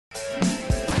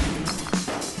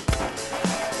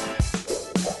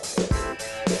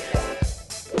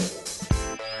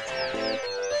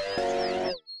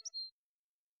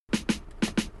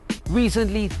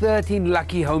Recently, 13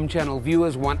 lucky Home Channel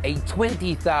viewers won a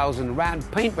 20,000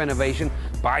 Rand paint renovation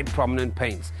by Prominent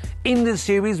Paints. In this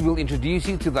series, we'll introduce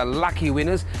you to the lucky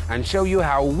winners and show you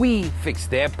how we fix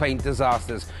their paint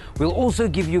disasters. We'll also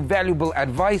give you valuable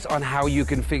advice on how you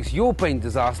can fix your paint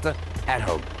disaster at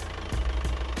home.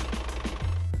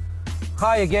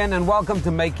 Hi again and welcome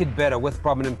to Make It Better with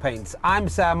Prominent Paints. I'm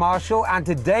Sam Marshall and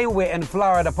today we're in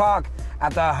Florida Park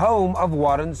at the home of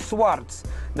Warren Swart.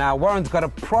 Now Warren's got a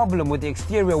problem with the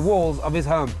exterior walls of his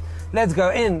home. Let's go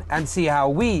in and see how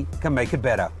we can make it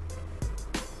better.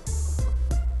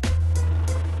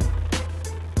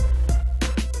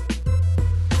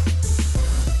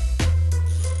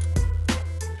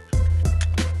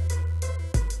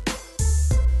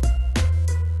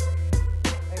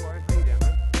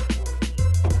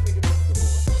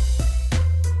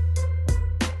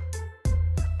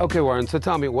 Okay, Warren, so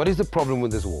tell me, what is the problem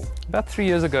with this wall? About 3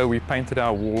 years ago, we painted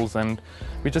our walls and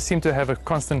we just seem to have a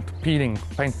constant peeling,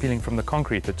 paint peeling from the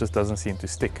concrete. It just doesn't seem to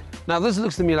stick. Now, this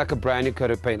looks to me like a brand new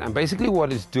coat of paint, and basically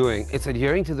what it's doing, it's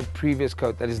adhering to the previous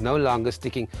coat that is no longer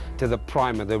sticking to the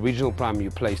primer, the original primer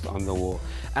you placed on the wall.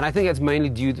 And I think that's mainly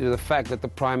due to the fact that the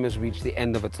primer has reached the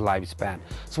end of its lifespan.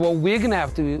 So what we're going to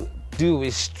have to do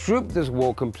is strip this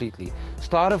wall completely,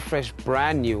 start afresh,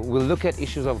 brand new. We'll look at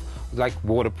issues of like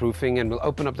waterproofing and we'll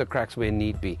open up the cracks where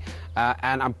need be.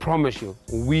 And I promise you,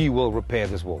 we will repair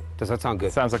this wall. Does that sound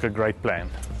good? Sounds like a great plan.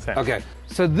 Sam. Okay,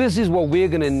 so this is what we're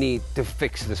going to need to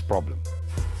fix this problem.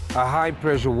 A high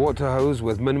pressure water hose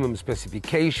with minimum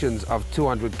specifications of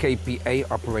 200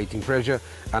 kPa operating pressure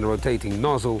and a rotating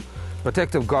nozzle,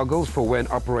 protective goggles for when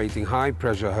operating high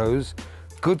pressure hose,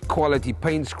 good quality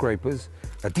paint scrapers,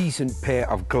 a decent pair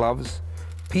of gloves,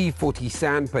 P40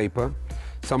 sandpaper,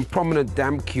 some Prominent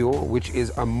Damp Cure, which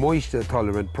is a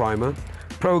moisture-tolerant primer,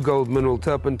 Pro Gold Mineral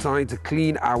Turpentine to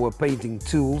clean our painting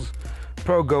tools,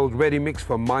 Pro Gold Ready Mix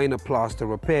for minor plaster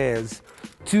repairs,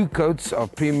 2 coats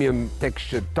of premium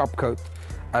textured top coat,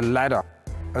 a ladder,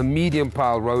 a medium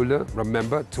pile roller,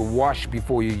 remember, to wash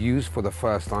before you use for the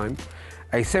first time,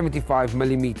 a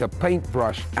 75mm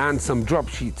paintbrush, and some drop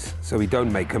sheets so we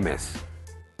don't make a mess.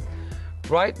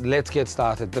 Right, let's get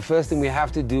started. The first thing we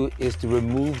have to do is to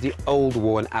remove the old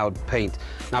worn out paint.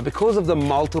 Now, because of the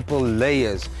multiple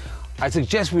layers, I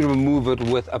suggest we remove it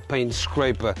with a paint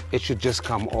scraper. It should just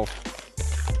come off.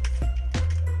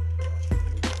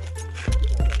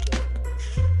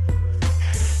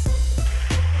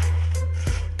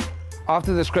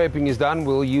 After the scraping is done,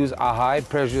 we'll use a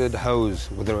high-pressured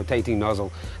hose with a rotating nozzle.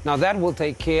 Now that will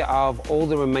take care of all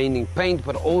the remaining paint,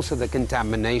 but also the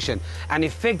contamination, and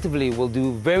effectively will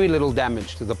do very little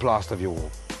damage to the plaster of your wall.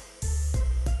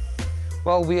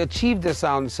 Well, we achieved the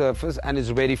sound surface and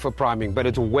it's ready for priming, but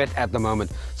it's wet at the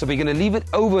moment. So we're going to leave it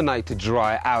overnight to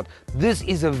dry out. This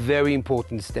is a very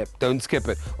important step. Don't skip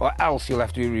it, or else you'll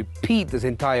have to repeat this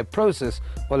entire process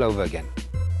all over again.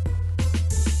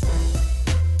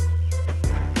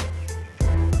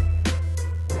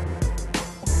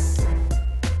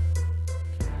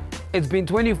 It's been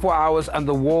 24 hours and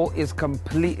the wall is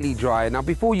completely dry. Now,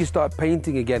 before you start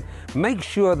painting again, make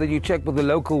sure that you check with the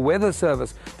local weather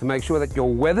service to make sure that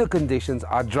your weather conditions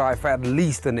are dry for at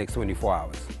least the next 24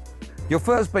 hours. Your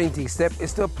first painting step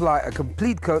is to apply a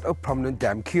complete coat of Prominent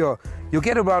Damp Cure. You'll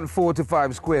get around 4 to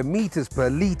 5 square meters per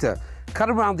liter. Cut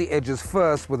around the edges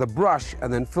first with a brush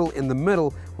and then fill in the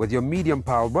middle with your medium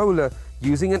pile roller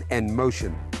using an end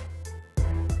motion.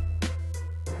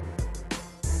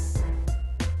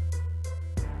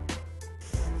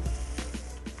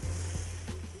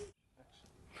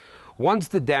 Once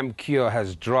the damp cure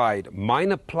has dried,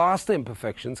 minor plaster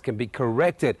imperfections can be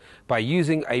corrected by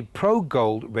using a Pro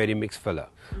Gold Ready Mix filler.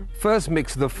 First,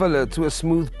 mix the filler to a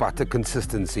smooth butter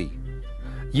consistency.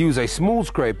 Use a small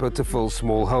scraper to fill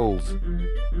small holes.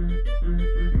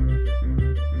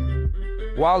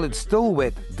 While it's still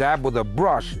wet, dab with a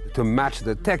brush to match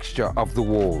the texture of the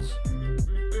walls.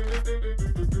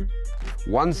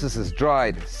 Once this is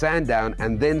dried, sand down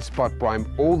and then spot prime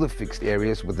all the fixed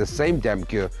areas with the same damp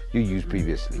cure you used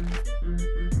previously.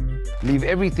 Leave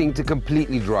everything to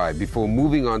completely dry before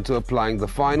moving on to applying the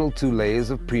final 2 layers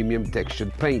of premium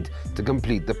textured paint to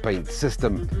complete the paint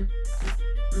system.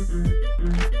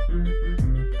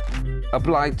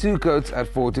 Apply 2 coats at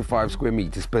 4 to 5 square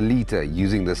meters per liter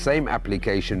using the same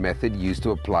application method used to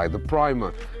apply the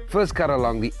primer. First, cut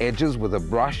along the edges with a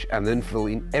brush and then fill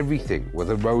in everything with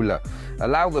a roller.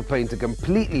 Allow the paint to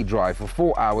completely dry for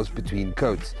 4 hours between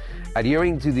coats.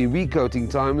 Adhering to the recoating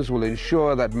times will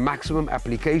ensure that maximum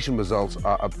application results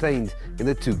are obtained in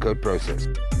the 2-coat process.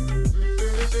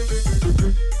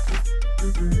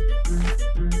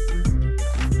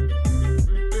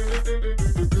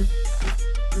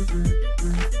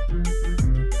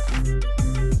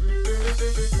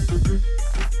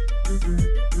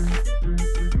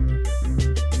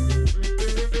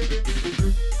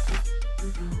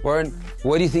 Warren,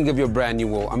 what do you think of your brand new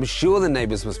wall? I'm sure the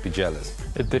neighbors must be jealous.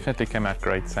 It definitely came out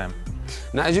great, Sam.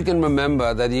 Now, as you can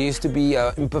remember, there used to be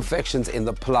imperfections in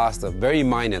the plaster, very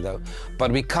minor though,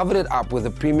 but we covered it up with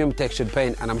a premium textured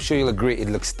paint, and I'm sure you'll agree it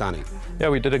looks stunning. Yeah,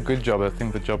 we did a good job. I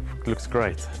think the job looks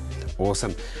great.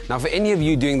 Awesome. Now, for any of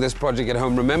you doing this project at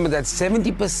home, remember that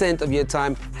 70% of your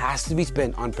time has to be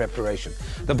spent on preparation.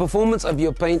 The performance of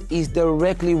your paint is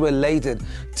directly related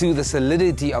to the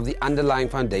solidity of the underlying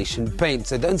foundation paint,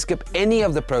 so don't skip any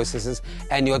of the processes,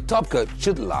 and your top coat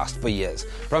should last for years.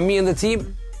 From me and the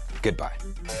team, goodbye.